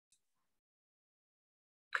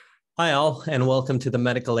Hi all, and welcome to the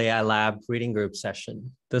Medical AI Lab reading group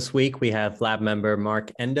session. This week, we have lab member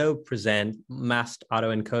Mark Endo present masked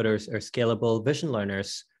autoencoders or scalable vision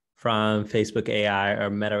learners from Facebook AI or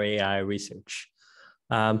Meta AI research.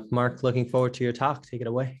 Mark, looking forward to your talk. Take it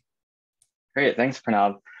away. Great, thanks,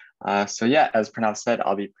 Pranav. As Pranav said,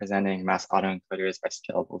 I'll be presenting masked autoencoders by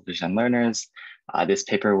scalable vision learners. This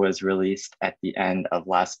paper was released at the end of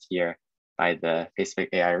last year by the Facebook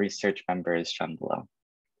AI research members shown below.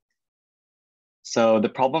 So the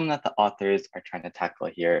problem that the authors are trying to tackle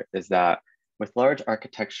here is that with large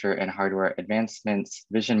architecture and hardware advancements,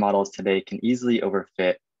 vision models today can easily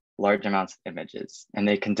overfit large amounts of images, and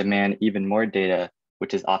they can demand even more data,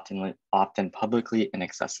 which is often publicly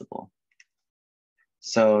inaccessible.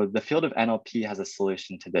 So the field of NLP has a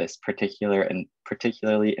solution to this,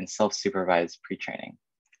 particularly in self-supervised pre-training.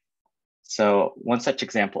 So one such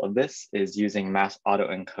example of this is using mass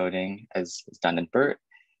auto-encoding as is done in BERT.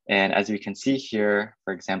 And as we can see here,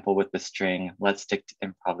 for example, with the string, let's stick to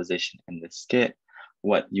improvisation in this skit.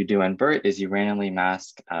 What you do in BERT is you randomly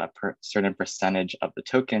mask a certain percentage of the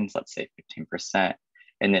tokens, let's say 15%.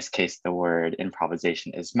 In this case, the word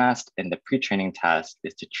improvisation is masked, and the pre-training task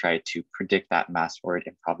is to try to predict that masked word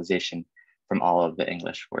improvisation from all of the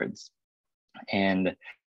English words. And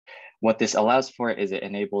what this allows for is it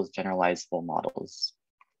enables generalizable models.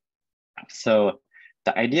 So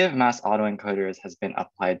the idea of masked autoencoders has been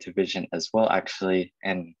applied to vision as well, actually,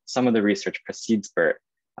 and some of the research precedes BERT,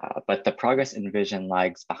 but the progress in vision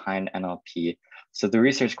lags behind NLP. So the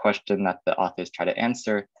research question that the authors try to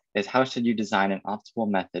answer is how should you design an optimal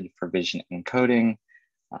method for vision encoding?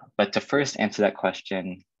 But to first answer that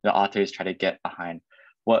question, the authors try to get behind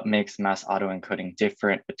what makes masked autoencoding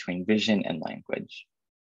different between vision and language.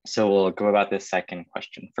 So we'll go about this second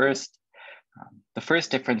question first. The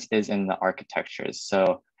first difference is in the architectures.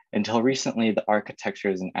 So until recently, the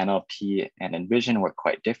architectures in NLP and in vision were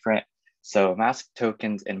quite different. So masked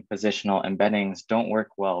tokens and positional embeddings don't work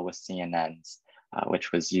well with CNNs,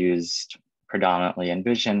 which was used predominantly in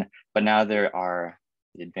vision, but now there are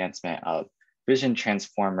the advancement of vision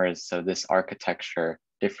transformers, so this architecture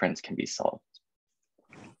difference can be solved.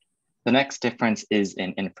 The next difference is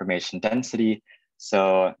in information density.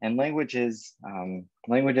 So in languages,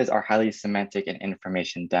 languages are highly semantic and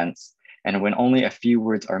information dense, and when only a few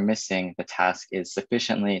words are missing, the task is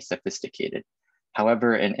sufficiently sophisticated.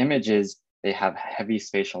 However, in images, they have heavy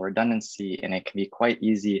spatial redundancy, and it can be quite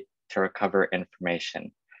easy to recover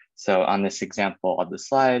information. So on this example of the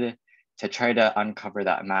slide, to try to uncover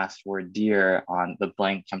that masked word deer on the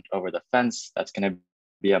blank jumped over the fence, that's going to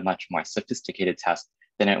be a much more sophisticated task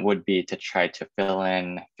than it would be to try to fill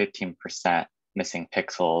in 15% missing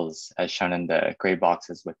pixels as shown in the gray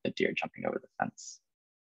boxes with the deer jumping over the fence.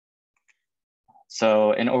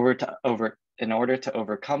 So in order to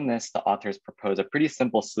overcome this, the authors propose a pretty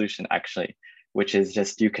simple solution actually, which is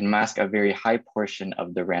just you can mask a very high portion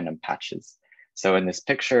of the random patches. So in this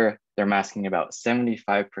picture, they're masking about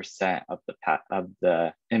 75% of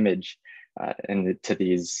the image to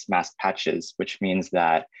these masked patches, which means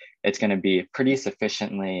that it's going to be pretty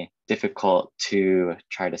sufficiently difficult to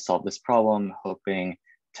try to solve this problem, hoping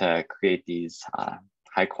to create these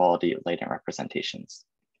high quality latent representations.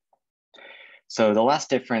 So the last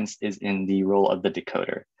difference is in the role of the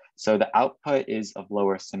decoder. So the output is of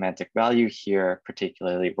lower semantic value here,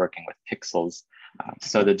 particularly working with pixels.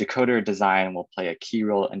 So the decoder design will play a key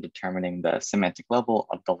role in determining the semantic level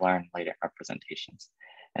of the learned latent representations.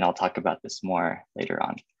 And I'll talk about this more later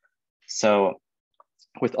on. So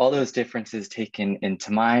with all those differences taken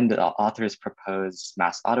into mind, the authors propose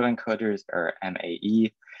masked autoencoders, or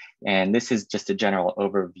MAE. And this is just a general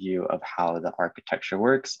overview of how the architecture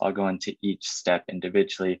works. I'll go into each step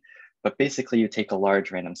individually, but basically you take a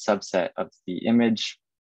large random subset of the image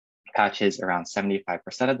patches, around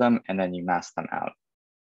 75% of them, and then you mask them out.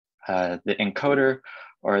 The encoder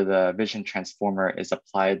or the vision transformer is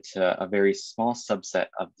applied to a very small subset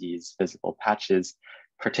of these visible patches.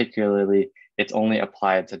 Particularly, it's only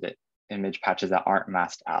applied to the image patches that aren't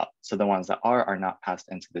masked out. So the ones that are not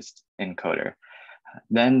passed into this encoder.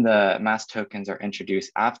 Then the masked tokens are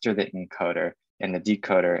introduced after the encoder and the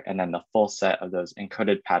decoder, and then the full set of those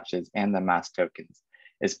encoded patches and the masked tokens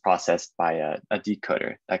is processed by a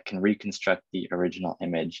decoder that can reconstruct the original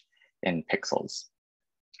image in pixels.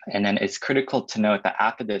 And then it's critical to note that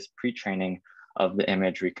after this pre-training of the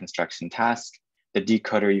image reconstruction task, the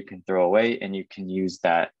decoder you can throw away and you can use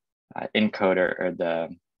that encoder or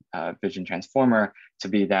the vision transformer to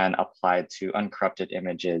be then applied to uncorrupted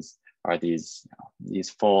images, or these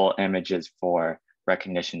full images for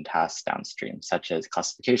recognition tasks downstream, such as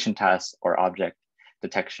classification tasks or object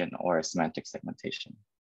detection or semantic segmentation.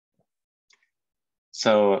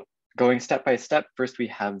 So going step by step, first we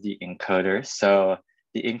have the encoder. So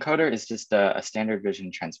the encoder is just a standard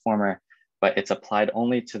vision transformer, but it's applied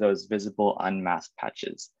only to those visible unmasked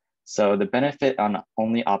patches. So the benefit on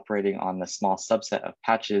only operating on the small subset of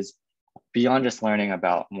patches, beyond just learning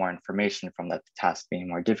about more information from the task being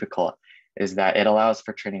more difficult, is that it allows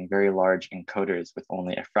for training very large encoders with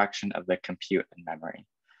only a fraction of the compute and memory,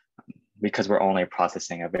 because we're only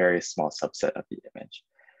processing a very small subset of the image.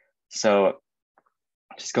 So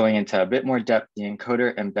just going into a bit more depth, the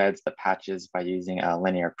encoder embeds the patches by using a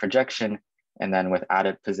linear projection and then with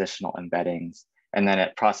added positional embeddings. And then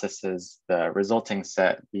it processes the resulting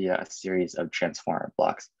set via a series of transformer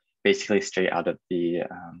blocks, basically straight out of the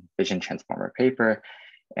vision transformer paper.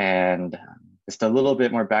 And just a little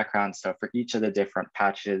bit more background. So for each of the different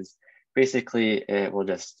patches, basically it will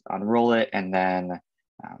just unroll it and then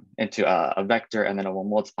into a vector, and then it will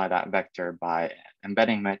multiply that vector by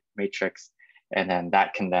embedding matrix. And then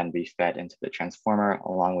that can then be fed into the transformer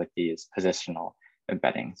along with these positional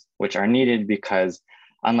embeddings, which are needed because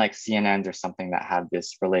unlike CNNs or something that have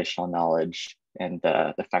this relational knowledge and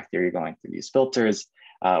the fact that you're going through these filters,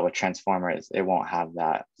 with transformers, it won't have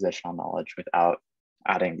that positional knowledge without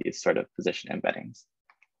adding these sort of position embeddings.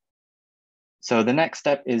 So the next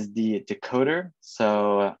step is the decoder.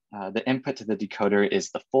 So the input to the decoder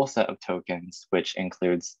is the full set of tokens, which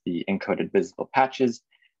includes the encoded visible patches,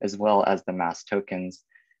 as well as the masked tokens.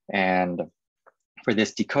 And for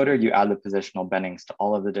this decoder, you add the positional embeddings to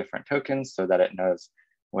all of the different tokens so that it knows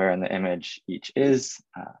where in the image each is.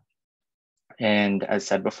 And as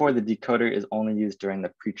said before, the decoder is only used during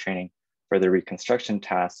the pre-training for the reconstruction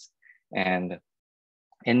tasks. And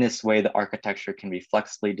in this way, the architecture can be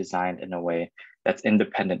flexibly designed in a way that's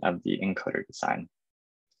independent of the encoder design.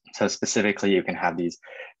 So specifically, you can have these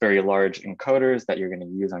very large encoders that you're going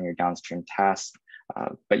to use on your downstream tasks,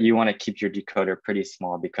 but you want to keep your decoder pretty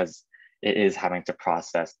small because it is having to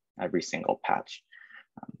process every single patch.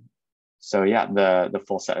 So yeah, the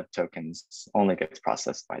full set of tokens only gets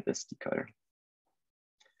processed by this decoder.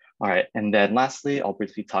 All right, and then lastly, I'll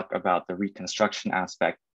briefly talk about the reconstruction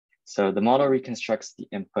aspect. So the model reconstructs the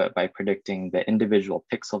input by predicting the individual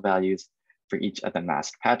pixel values for each of the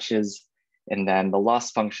masked patches. And then the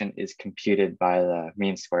loss function is computed by the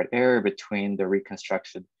mean squared error between the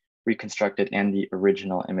reconstructed and the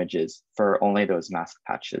original images for only those masked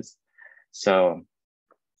patches. So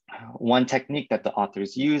one technique that the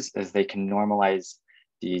authors use is they can normalize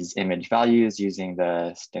these image values using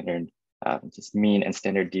the standard just mean and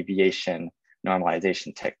standard deviation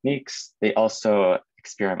normalization techniques. They also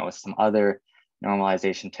experiment with some other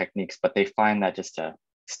normalization techniques, but they find that just a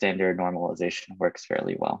standard normalization works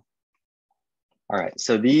fairly well. All right,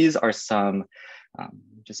 so these are some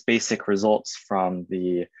just basic results from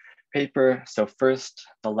the paper. So first,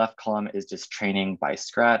 the left column is just training by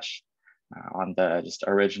scratch on the just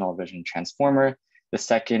original vision transformer. The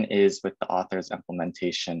second is with the author's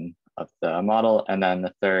implementation of the model. And then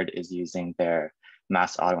the third is using their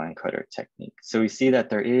mass autoencoder technique. So we see that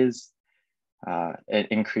there is an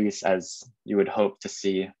increase, as you would hope to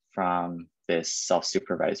see from this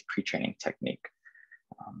self-supervised pre-training technique.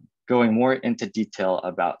 Going more into detail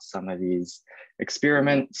about some of these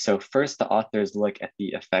experiments. So first, the authors look at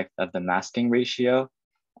the effect of the masking ratio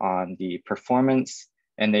on the performance,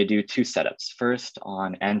 and they do two setups. First,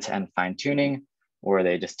 on end-to-end fine-tuning, where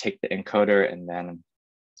they just take the encoder and then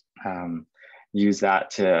use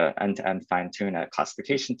that to end-to-end fine-tune a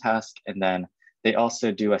classification task. And then they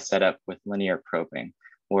also do a setup with linear probing,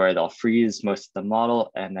 where they'll freeze most of the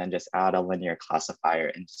model and then just add a linear classifier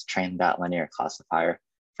and just train that linear classifier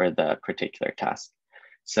for the particular task.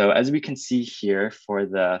 So as we can see here for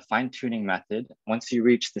the fine-tuning method, once you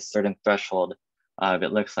reach this certain threshold of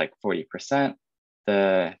it looks like 40%,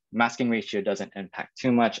 the masking ratio doesn't impact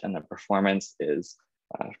too much and the performance is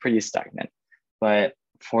pretty stagnant. But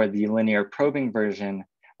for the linear probing version,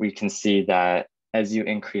 we can see that as you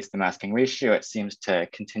increase the masking ratio, it seems to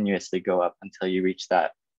continuously go up until you reach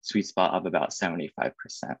that sweet spot of about 75%.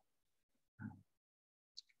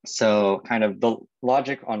 So kind of the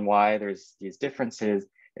logic on why there's these differences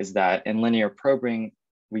is that in linear probing,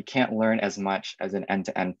 we can't learn as much as an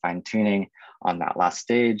end-to-end fine-tuning on that last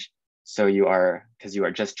stage. So because you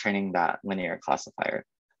are just training that linear classifier.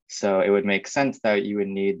 So it would make sense that you would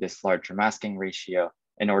need this larger masking ratio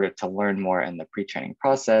in order to learn more in the pre-training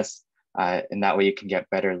process. And that way you can get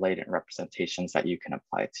better latent representations that you can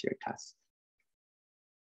apply to your test.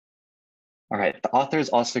 All right, the authors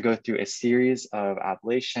also go through a series of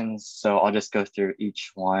ablations. So I'll just go through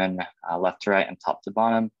each one left to right and top to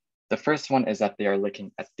bottom. The first one is that they are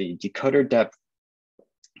looking at the decoder depth.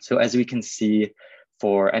 So as we can see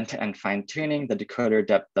For end-to-end fine-tuning, the decoder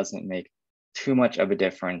depth doesn't make too much of a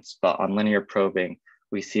difference, but on linear probing,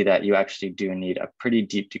 we see that you actually do need a pretty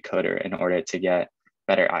deep decoder in order to get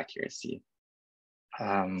better accuracy.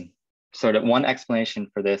 Sort of one explanation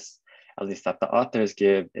for this, at least that the authors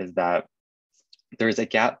give, is that there's a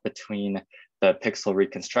gap between the pixel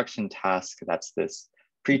reconstruction task, that's this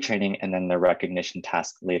pre-training, and then the recognition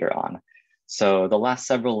task later on. So the last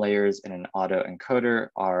several layers in an autoencoder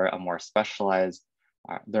are more specialized.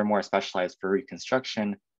 They're more specialized for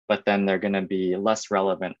reconstruction, but then they're going to be less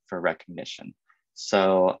relevant for recognition.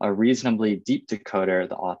 So a reasonably deep decoder,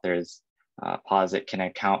 the authors posit, can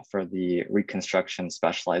account for the reconstruction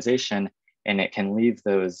specialization, and it can leave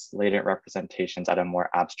those latent representations at a more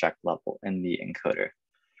abstract level in the encoder.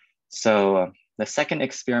 So the second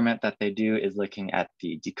experiment that they do is looking at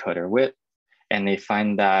the decoder width, and they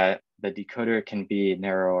find that the decoder can be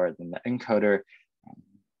narrower than the encoder.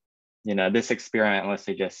 This experiment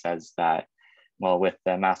mostly just says that, well, with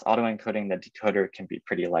the mass autoencoding, the decoder can be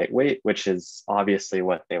pretty lightweight, which is obviously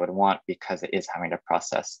what they would want because it is having to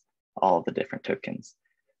process all of the different tokens.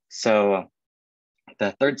 So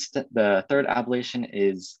the third ablation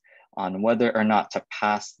is on whether or not to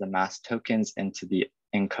pass the mass tokens into the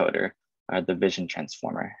encoder, or the vision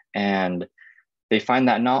transformer. And they find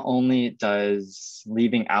that not only does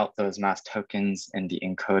leaving out those mass tokens in the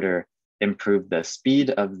encoder improve the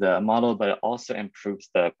speed of the model, but it also improves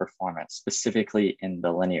the performance, specifically in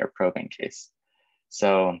the linear probing case.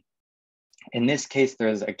 So in this case,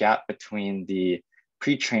 there's a gap between the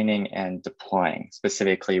pre-training and deploying,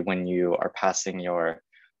 specifically when you are passing your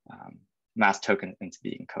mass token into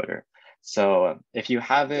the encoder. So if you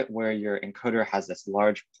have it where your encoder has this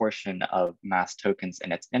large portion of mass tokens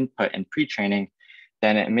in its input in pre-training,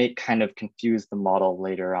 then it may kind of confuse the model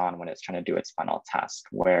later on when it's trying to do its final task,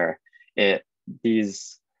 where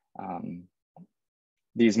these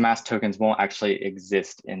mass tokens won't actually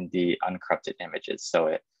exist in the uncorrupted images.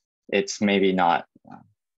 So it's maybe not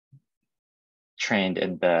trained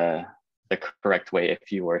in the correct way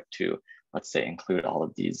if you were to, let's say, include all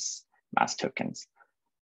of these mass tokens.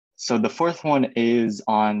 So the fourth one is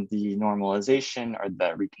on the normalization or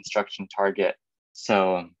the reconstruction target.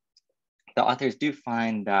 So the authors do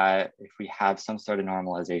find that if we have some sort of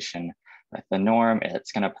normalization with the norm,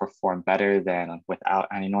 it's going to perform better than without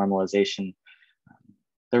any normalization.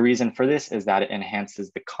 The reason for this is that it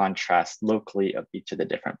enhances the contrast locally of each of the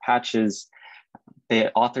different patches.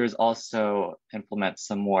 The authors also implement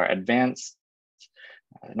some more advanced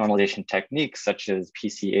normalization techniques such as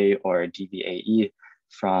PCA or DVAE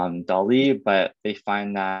from Dollár, but they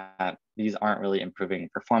find that these aren't really improving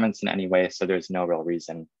performance in any way, so there's no real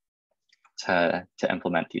reason to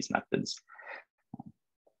implement these methods.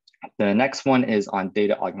 The next one is on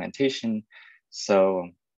data augmentation. So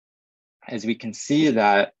as we can see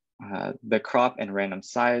that the crop and random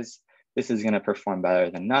size, this is going to perform better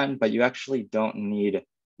than none, but you actually don't need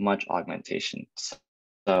much augmentation.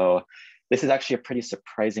 So this is actually a pretty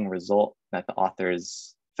surprising result that the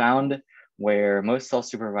authors found, where most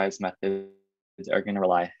self-supervised methods are going to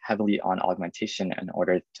rely heavily on augmentation in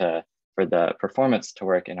order for the performance to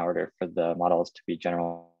work, in order for the models to be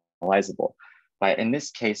generalizable. But in this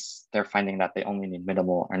case, they're finding that they only need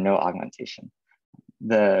minimal or no augmentation.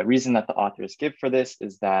 The reason that the authors give for this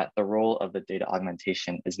is that the role of the data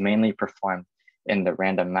augmentation is mainly performed in the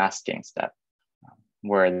random masking step,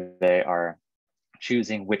 where they are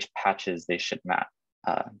choosing which patches they should map.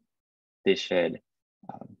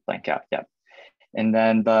 Blank out, yeah. And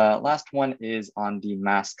then the last one is on the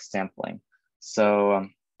mask sampling. So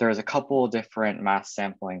there's a couple different mask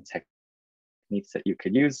sampling techniques that you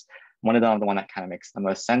could use. One of them, the one that kind of makes the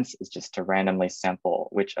most sense, is just to randomly sample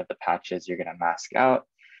which of the patches you're going to mask out.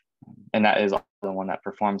 And that is the one that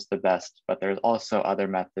performs the best, but there's also other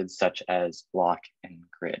methods such as block and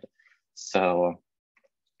grid. So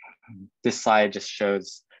this slide just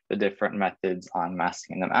shows the different methods on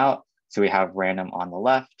masking them out. So we have random on the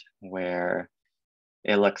left, where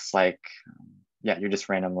it looks like, you're just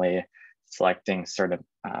randomly selecting certain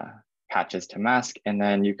patches to mask. And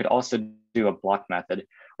then you could also do a block method,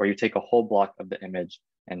 where you take a whole block of the image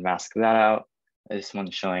and mask that out. This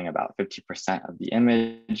one's showing about 50% of the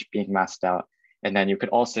image being masked out. And then you could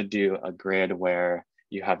also do a grid where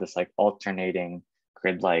you have this like alternating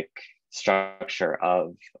grid-like structure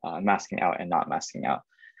of masking out and not masking out.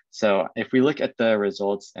 So if we look at the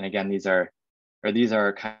results, and again, these are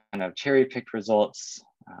kind of cherry-picked results,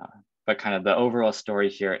 but kind of the overall story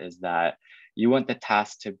here is that you want the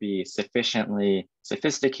task to be sufficiently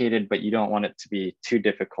sophisticated, but you don't want it to be too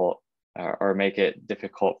difficult or make it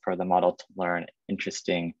difficult for the model to learn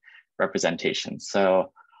interesting representations.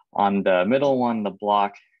 So On the middle one, the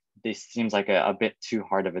block, this seems like a bit too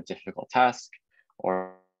hard of a difficult task,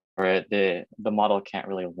 or the model can't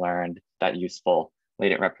really learn that useful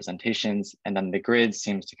latent representations. And then the grid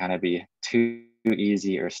seems to kind of be too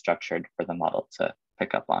easy or structured for the model to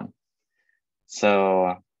pick up on.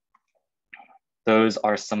 So those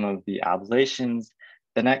are some of the ablations.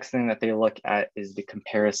 The next thing that they look at is the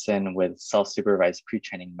comparison with self-supervised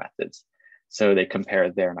pre-training methods. So they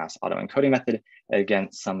compare their mass autoencoding method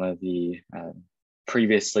against some of the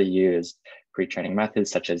previously used pre-training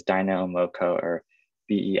methods such as Dino, MoCo, or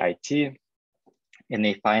VIT. And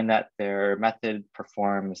they find that their method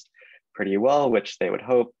performs pretty well, which they would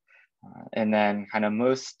hope. And then kind of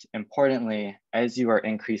most importantly, as you are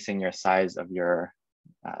increasing your size of your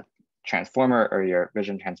transformer or your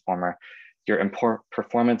vision transformer, your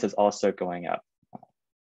performance is also going up.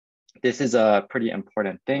 This is a pretty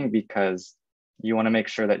important thing because you want to make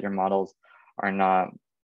sure that your models are not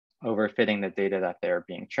overfitting the data that they're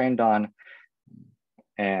being trained on.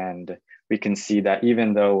 And we can see that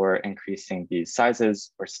even though we're increasing these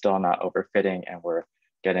sizes, we're still not overfitting and we're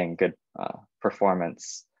getting good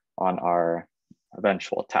performance on our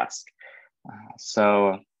eventual task.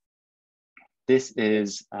 So this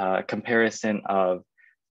is a comparison of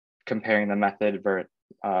comparing the method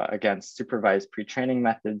against supervised pre-training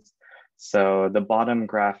methods. So the bottom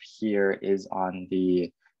graph here is on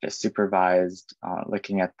the just supervised,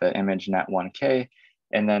 looking at the ImageNet 1K,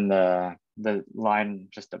 and then the line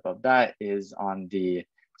just above that is on the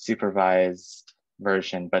supervised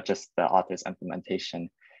version, but just the author's implementation.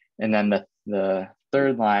 And then the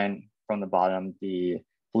third line from the bottom, the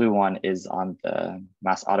blue one, is on the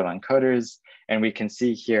mass autoencoders. And we can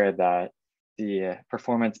see here that the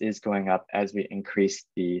performance is going up as we increase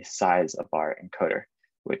the size of our encoder,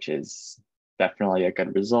 which is definitely a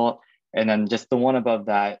good result. And then just the one above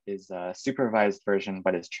that is a supervised version,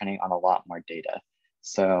 but it's training on a lot more data.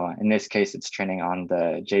 So in this case, it's training on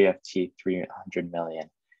the JFT 300 million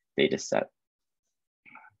data set.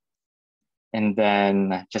 And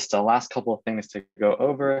then just the last couple of things to go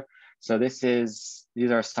over. So these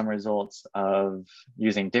are some results of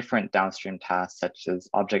using different downstream tasks such as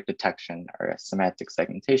object detection or semantic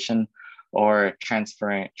segmentation, or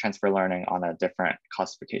transfer learning on a different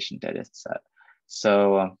classification data set.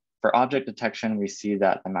 So for object detection, we see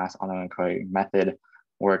that the mass autoencoding method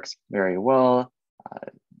works very well.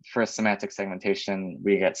 For semantic segmentation,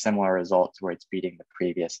 we get similar results where it's beating the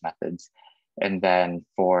previous methods. And then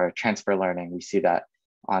for transfer learning, we see that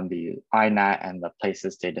on the INAT and the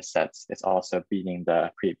places data sets, it's also beating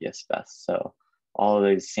the previous best. So all of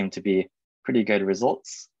these seem to be pretty good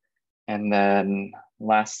results. And then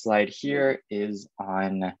last slide here is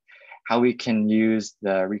on how we can use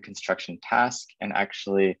the reconstruction task and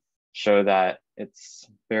actually show that it's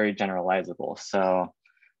very generalizable. So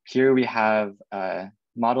here we have a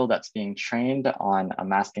model that's being trained on a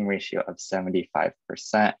masking ratio of 75%,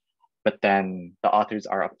 but then the authors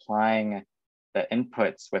are applying the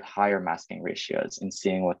inputs with higher masking ratios and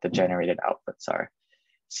seeing what the generated outputs are.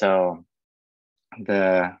 So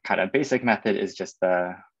the kind of basic method is just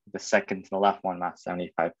the second to the left one, mask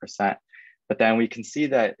 75%. But then we can see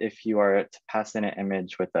that if you are to pass in an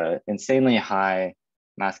image with an insanely high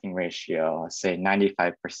masking ratio, let's say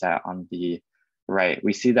 95% on the right,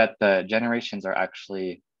 we see that the generations are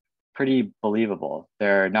actually pretty believable.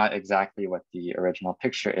 They're not exactly what the original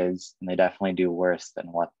picture is, and they definitely do worse than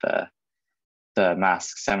what the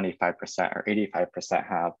mask 75% or 85%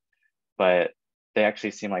 have, but they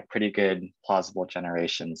actually seem like pretty good plausible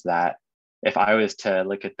generations that if I was to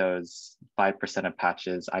look at those 5% of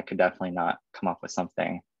patches, I could definitely not come up with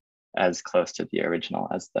something as close to the original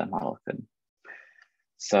as the model could.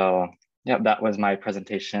 So yeah, that was my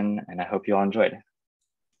presentation and I hope you all enjoyed.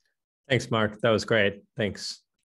 Thanks, Mark. That was great. Thanks.